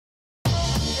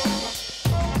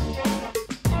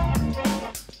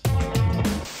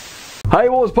Hey,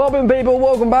 what's poppin', people?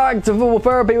 Welcome back to Football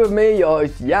Therapy with me, your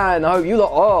host, Yan. I hope you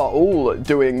lot are all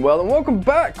doing well, and welcome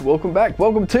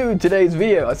to today's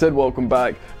video. I said welcome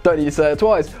back, don't need to say it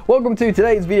twice. Welcome to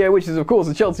today's video, which is of course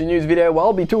a Chelsea news video, where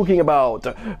I'll be talking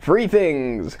about three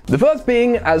things. The first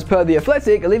being, as per The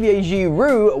Athletic, Olivier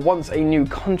Giroud wants a new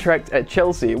contract at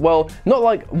Chelsea. Well, not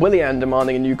like Willian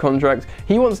demanding a new contract.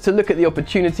 He wants to look at the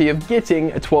opportunity of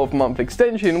getting a 12-month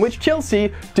extension, which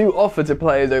Chelsea do offer to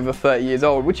players over 30 years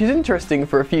old, which is interesting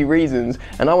for a few reasons,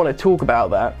 and I want to talk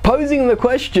about that. Posing the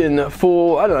question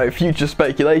for, I don't know, future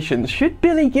speculations, should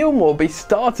Billy Gilmour be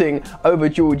starting over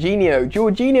Jorginho?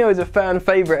 Jorginho is a fan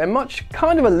favourite and much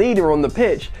kind of a leader on the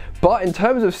pitch, but in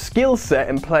terms of skill set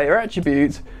and player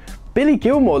attributes, Billy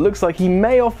Gilmour looks like he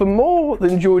may offer more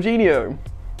than Jorginho.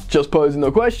 Just posing the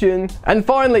question. And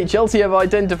finally, Chelsea have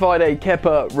identified a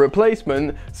Kepa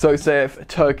replacement, so saith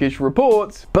Turkish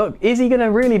reports. But is he going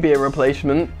to really be a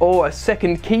replacement, or a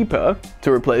second keeper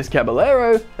to replace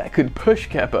Caballero that could push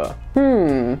Kepa?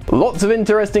 Lots of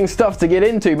interesting stuff to get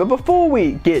into, but before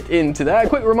we get into that, a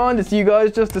quick reminder to you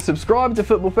guys just to subscribe to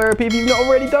Football Therapy. If you've not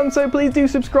already done so, please do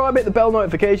subscribe, hit the bell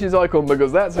notifications icon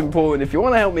because that's important. If you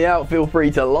want to help me out, feel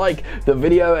free to like the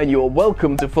video, and you're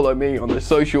welcome to follow me on the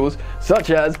socials such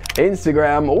as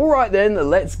Instagram. Alright then,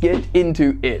 let's get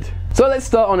into it. So let's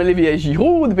start on Olivier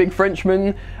Giroud, the big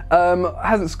Frenchman.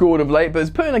 Hasn't scored of late, but has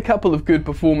put in a couple of good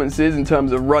performances in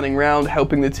terms of running round,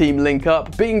 helping the team link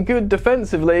up, being good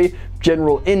defensively,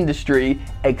 general industry,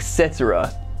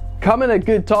 etc. Come in a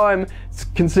good time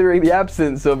considering the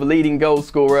absence of a leading goal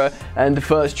scorer and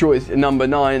first choice number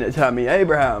 9, Tammy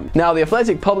Abraham. Now, The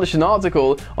Athletic published an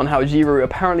article on how Giroud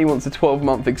apparently wants a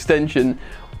 12-month extension,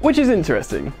 which is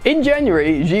interesting. In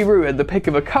January, Giroud had the pick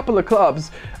of a couple of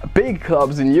clubs, big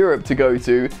clubs in Europe to go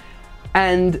to,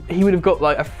 and he would have got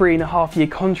like a 3.5-year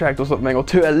contract or something, or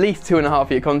at least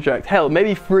 2.5-year contract. Hell,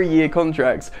 maybe 3-year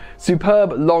contracts.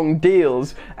 Superb long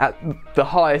deals at the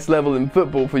highest level in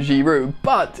football for Giroud,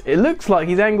 but it looks like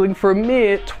he's angling for a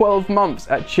mere 12 months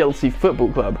at Chelsea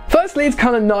Football Club. Firstly, it's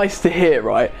kind of nice to hear,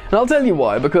 right? And I'll tell you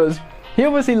why, because he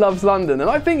obviously loves London, and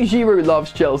I think Giroud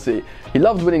loves Chelsea. He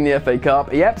loved winning the FA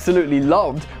Cup, he absolutely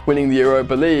loved winning the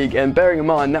Europa League, and bearing in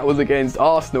mind that was against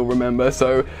Arsenal, remember,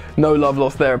 so no love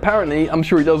lost there apparently. I'm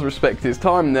sure he does respect his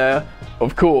time there,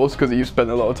 of course, because he spent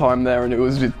a lot of time there and it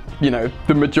was, you know,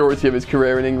 the majority of his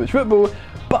career in English football.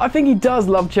 But I think he does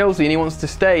love Chelsea and he wants to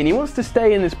stay, and he wants to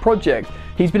stay in this project.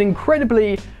 He's been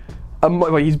incredibly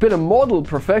he's been a model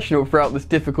professional throughout this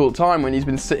difficult time when he's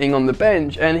been sitting on the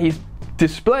bench, and he's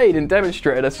displayed and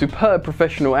demonstrated a superb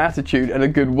professional attitude and a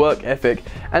good work ethic,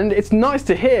 and it's nice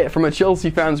to hear from a Chelsea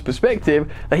fan's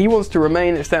perspective that he wants to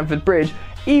remain at Stamford Bridge,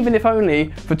 even if only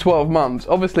for 12 months.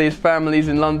 Obviously his family's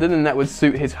in London and that would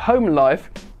suit his home life,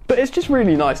 but it's just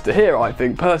really nice to hear, I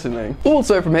think, personally.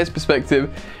 Also, from his perspective,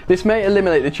 this may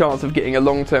eliminate the chance of getting a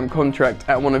long-term contract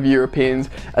at one of Europe's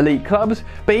elite clubs,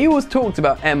 but he always talked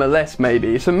about MLS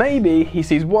maybe, so maybe he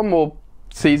sees one more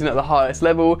season at the highest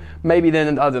level, maybe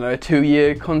then, I don't know, a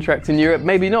 2-year contract in Europe,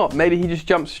 maybe not, maybe he just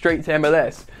jumps straight to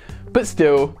MLS, but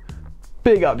still,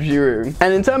 big up Giroud.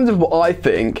 And in terms of what I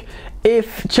think,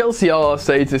 if Chelsea are,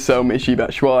 say, to sell Michy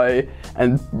Batshuayi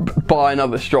and buy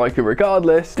another striker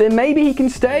regardless, then maybe he can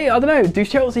stay. I don't know, do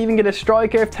Chelsea even get a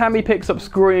striker if Tammy picks up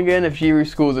scoring again, if Giroud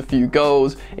scores a few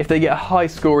goals, if they get a high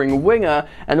scoring winger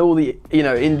and all the, you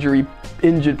know,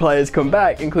 injured players come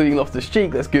back, including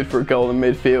Loftus-Cheek, that's good for a goal in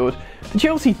midfield. Did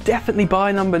Chelsea definitely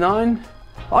buy number 9?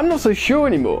 I'm not so sure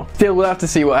anymore. Still, we'll have to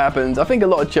see what happens. I think a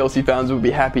lot of Chelsea fans would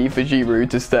be happy for Giroud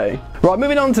to stay. Right,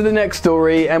 moving on to the next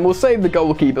story, and we'll save the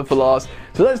goalkeeper for last.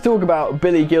 So let's talk about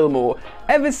Billy Gilmour.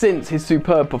 Ever since his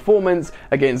superb performance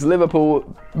against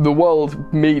Liverpool, the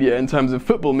world media, in terms of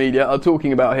football media, are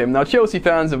talking about him. Now, Chelsea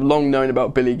fans have long known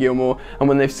about Billy Gilmour, and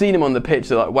when they've seen him on the pitch,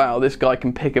 they're like, wow, this guy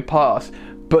can pick a pass.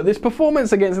 But this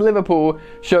performance against Liverpool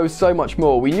shows so much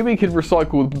more. We knew he could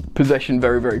recycle possession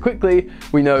very, very quickly.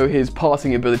 We know his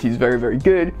passing ability is very, very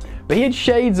good. But he had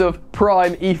shades of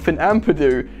prime Ethan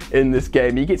Ampadu in this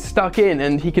game. He gets stuck in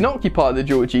and he can occupy the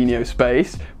Jorginho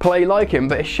space, play like him,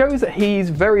 but it shows that he's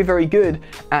very, very good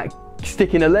at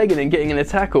sticking a leg in and getting in a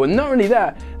tackle. And not only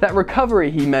that, that recovery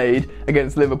he made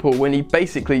against Liverpool when he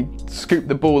basically scooped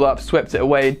the ball up, swept it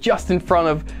away just in front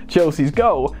of Chelsea's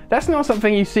goal, that's not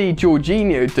something you see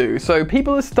Jorginho do. So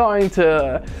people are starting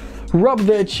to rub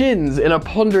their chins in a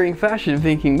pondering fashion,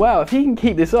 thinking, wow, if he can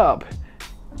keep this up,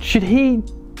 should he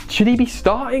be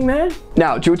starting there?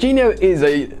 Now, Jorginho is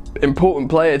a important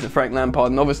player to Frank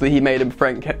Lampard, and obviously he made him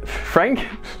Frank?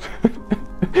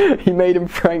 He made him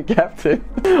Frank captain.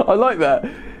 I like that.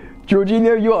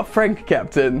 Jorginho, you are Frank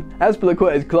captain.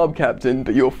 Azpilicueta's club captain,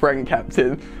 but you're Frank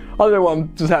captain. don't know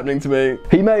what's happening to me.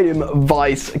 He made him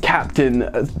vice captain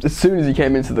as soon as he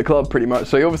came into the club, pretty much.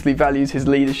 So he obviously values his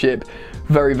leadership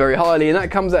very, very highly, and that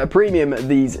comes at a premium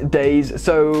these days.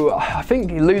 So I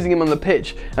think losing him on the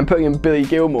pitch and putting in Billy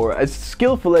Gilmour, as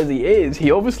skillful as he is,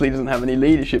 he obviously doesn't have any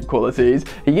leadership qualities.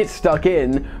 He gets stuck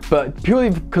in, but purely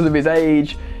because of his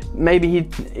age, maybe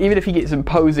even if he gets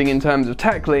imposing in terms of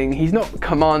tackling, he's not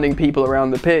commanding people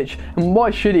around the pitch, and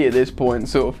why should he at this point,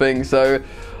 sort of thing. So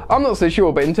I'm not so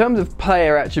sure, but in terms of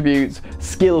player attributes,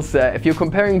 skill set, if you're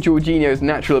comparing Jorginho's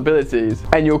natural abilities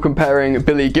and you're comparing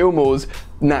Billy Gilmour's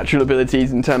natural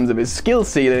abilities in terms of his skill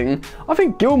ceiling, I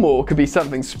think Gilmour could be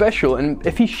something special, and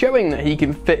if he's showing that he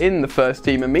can fit in the first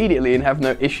team immediately and have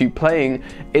no issue playing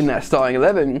in that starting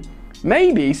 11,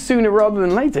 maybe sooner rather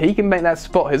than later he can make that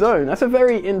spot his own. That's a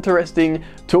very interesting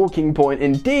talking point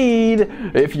indeed,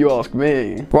 if you ask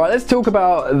me. Right, let's talk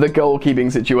about the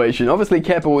goalkeeping situation. Obviously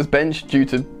Kepa was benched due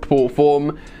to poor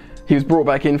form. He was brought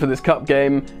back in for this cup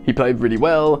game. He played really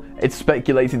well. It's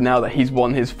speculated now that he's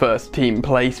won his first team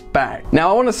place back. Now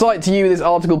I want to cite to you this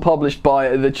article published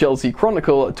by the Chelsea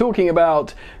Chronicle talking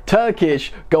about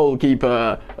Turkish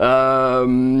goalkeeper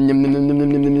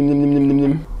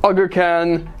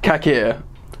Uğurcan Çakır.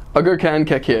 Uğurcan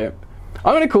Çakır.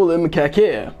 I'm going to call him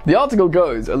Çakır. The article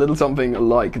goes a little something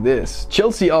like this.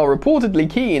 Chelsea are reportedly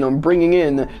keen on bringing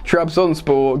in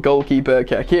Trabzonspor goalkeeper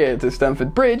Çakır to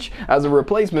Stamford Bridge as a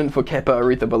replacement for Kepa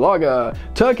Arrizabalaga.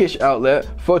 Turkish outlet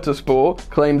Fotospor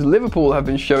claims Liverpool have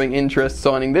been showing interest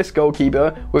signing this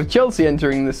goalkeeper, with Chelsea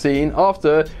entering the scene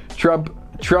after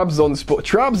Trabzonspor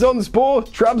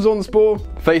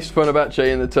faced Fenerbahce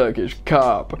in the Turkish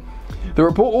Cup. The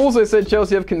report also said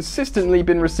Chelsea have consistently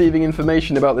been receiving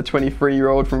information about the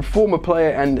 23-year-old from former player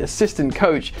and assistant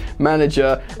coach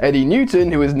manager Eddie Newton,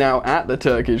 who is now at the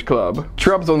Turkish club.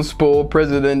 Trabzonspor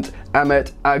president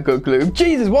Ahmet Ağoglu,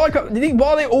 Jesus, why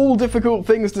are they all difficult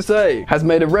things to say? Has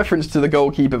made a reference to the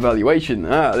goalkeeper valuation.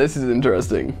 This is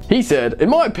interesting. He said, "In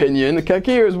my opinion,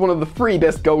 Çakır is one of the 3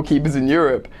 best goalkeepers in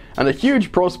Europe and a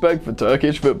huge prospect for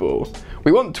Turkish football.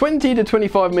 We want 20 to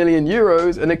 25 million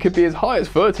euros, and it could be as high as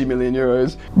 30 million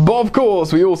euros. But of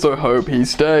course, we also hope he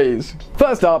stays."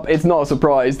 First up, it's not a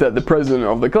surprise that the president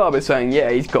of the club is saying, yeah,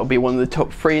 he's got to be one of the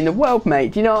top 3 in the world,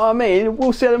 mate. You know what I mean?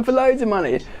 We'll sell him for loads of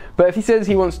money. But if he says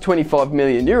he wants 25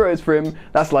 million euros for him,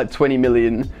 that's like 20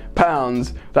 million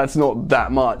pounds. That's not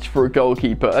that much for a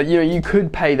goalkeeper. You know, you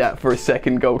could pay that for a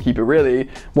second goalkeeper, really.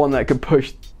 One that could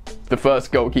push the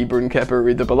first goalkeeper in Kepa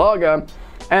Arrizabalaga.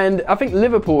 And I think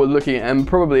Liverpool are looking at him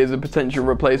probably as a potential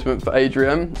replacement for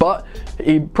Adrian, but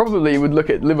he probably would look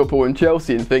at Liverpool and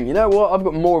Chelsea and think, you know what, I've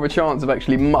got more of a chance of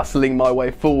actually muscling my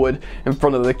way forward in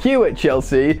front of the queue at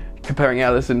Chelsea. Comparing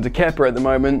Alisson to Kepa at the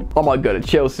moment, I might go to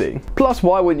Chelsea. Plus,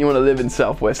 why wouldn't you want to live in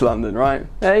southwest London, right?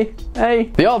 Hey?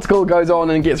 The article goes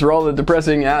on and gets rather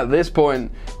depressing at this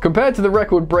point. Compared to the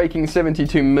record-breaking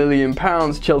 £72 million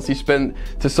Chelsea spent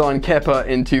to sign Kepa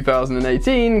in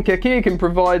 2018, Çakır can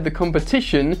provide the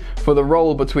competition for the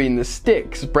role between the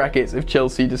sticks, brackets, if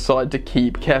Chelsea decide to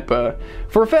keep Kepa.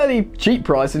 For a fairly cheap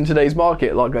price in today's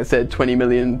market, like I said, £20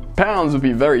 million would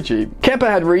be very cheap. Kepa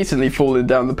had recently fallen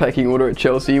down the pecking order at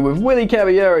Chelsea, with Willy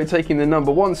Caballero taking the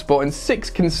 #1 spot in 6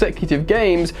 consecutive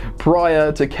games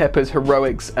prior to Kepa's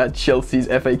heroics at Chelsea's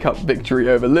FA Cup victory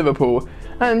over Liverpool.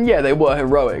 And yeah, they were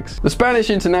heroics. The Spanish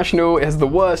international has the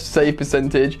worst save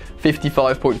percentage,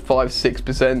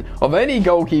 55.56%, of any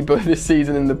goalkeeper this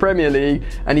season in the Premier League,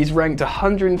 and he's ranked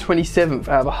 127th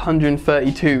out of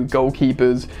 132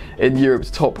 goalkeepers in Europe's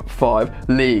top 5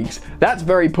 leagues. That's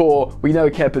very poor. We know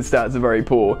Kepa's stats are very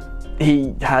poor.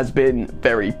 He has been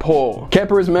very poor.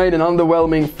 Kepa has made an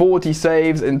underwhelming 40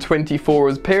 saves in 24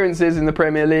 appearances in the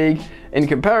Premier League. In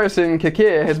comparison,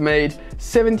 Çakır has made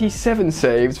 77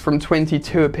 saves from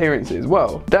 22 appearances.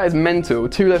 Well, that is mental.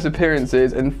 2 less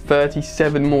appearances and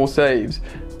 37 more saves.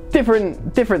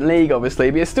 Different league,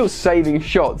 obviously, but you're still saving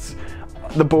shots.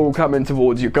 The ball coming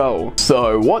towards your goal.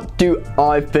 So what do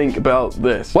I think about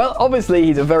this? Well, obviously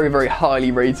he's a very, very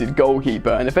highly rated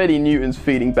goalkeeper, and if Eddie Newton's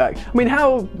feeding back, I mean,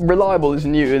 how reliable is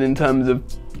Newton in terms of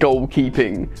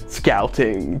goalkeeping,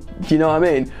 scouting, do you know what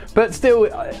I mean? But still,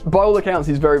 by all accounts,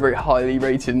 he's very, very highly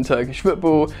rated in Turkish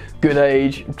football, good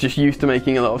age, just used to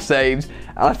making a lot of saves,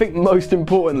 and I think most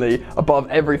importantly, above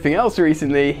everything else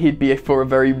recently, he'd be for a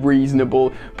very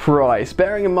reasonable price.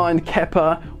 Bearing in mind,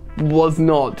 Kepa was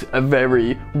not a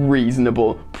very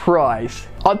reasonable price.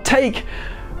 I'd take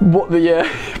what the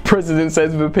president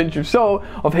says with a pinch of salt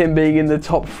of him being in the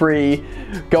top 3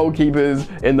 goalkeepers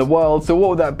in the world. So what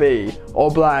would that be?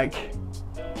 Oblak,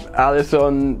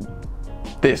 Alisson,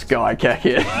 this guy,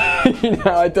 Kekir. You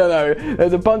know, I don't know.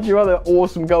 There's a bunch of other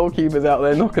awesome goalkeepers out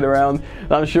there knocking around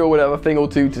that I'm sure would have a thing or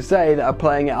two to say that are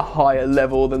playing at a higher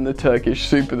level than the Turkish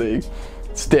Super League.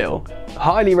 Still,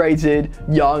 highly rated,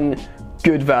 young,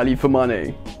 good value for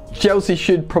money. Chelsea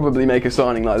should probably make a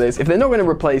signing like this. If they're not going to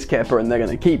replace Kepa and they're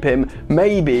going to keep him,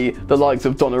 maybe the likes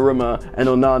of Donnarumma and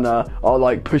Onana are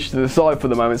like pushed to the side for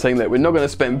the moment, saying that we're not going to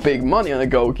spend big money on a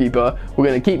goalkeeper, we're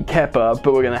going to keep Kepa,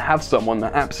 but we're going to have someone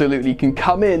that absolutely can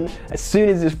come in as soon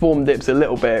as his form dips a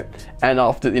little bit, and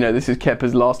after, you know, this is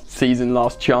Kepa's last season,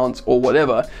 last chance or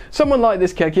whatever. Someone like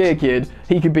this Kekir kid,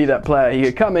 he could be that player. He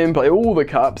could come in, play all the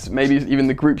cups, maybe even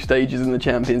the group stages in the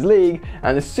Champions League,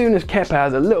 and as soon as Kepa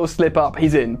has a little slip up,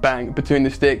 he's in. Bang, between the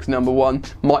sticks, number one,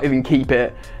 might even keep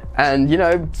it, and you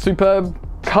know, superb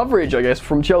coverage, I guess,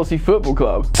 from Chelsea Football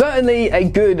Club. Certainly a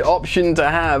good option to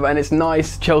have, and it's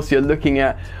nice Chelsea are looking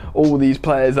at all these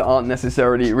players that aren't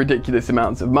necessarily ridiculous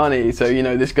amounts of money. So, you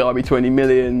know, this guy be 20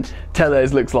 million,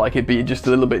 Tellez looks like it'd be just a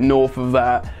little bit north of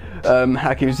that.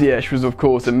 Hakim Ziyech was of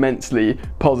course immensely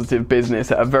positive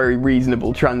business at a very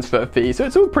reasonable transfer fee, so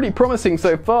it's all pretty promising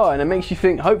so far, and it makes you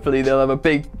think hopefully they'll have a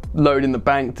big load in the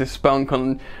bank to spunk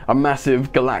on a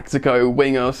massive Galactico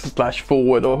winger slash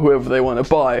forward or whoever they want to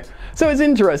buy. So it's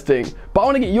interesting, but I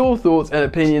want to get your thoughts and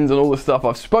opinions on all the stuff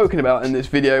I've spoken about in this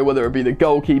video, whether it be the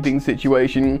goalkeeping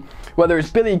situation, whether it's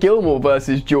Billy Gilmour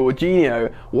versus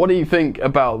Jorginho. What do you think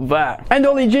about that? And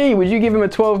Ollie G, would you give him a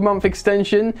 12-month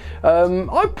extension?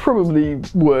 I probably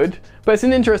would, but it's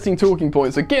an interesting talking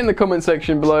point, so get in the comment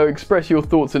section below, express your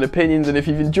thoughts and opinions, and if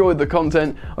you've enjoyed the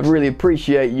content, I'd really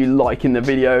appreciate you liking the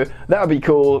video. That would be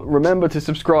cool. Remember to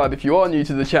subscribe if you are new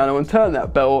to the channel and turn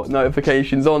that bell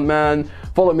notifications on, man.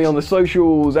 Follow me on the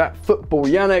socials at Football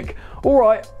Yannick.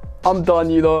 Alright, I'm done,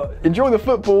 you lot. Enjoy the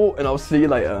football, and I'll see you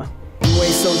later. You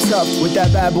ain't so tough with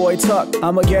that bad boy tuck.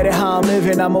 I'ma get it how I'm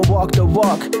living, I'ma walk the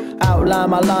walk. Outline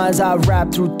my lines, I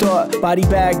rap through thought. Body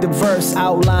bag the verse,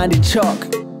 outlined in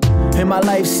chalk. In my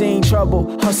life seen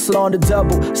trouble, hustle on the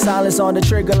double. Silence on the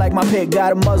trigger like my pick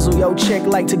got a muzzle. Yo chick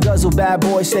like to guzzle, bad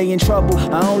boy stay in trouble.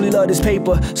 I only love this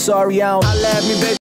paper, sorry I don't. I laugh me baby.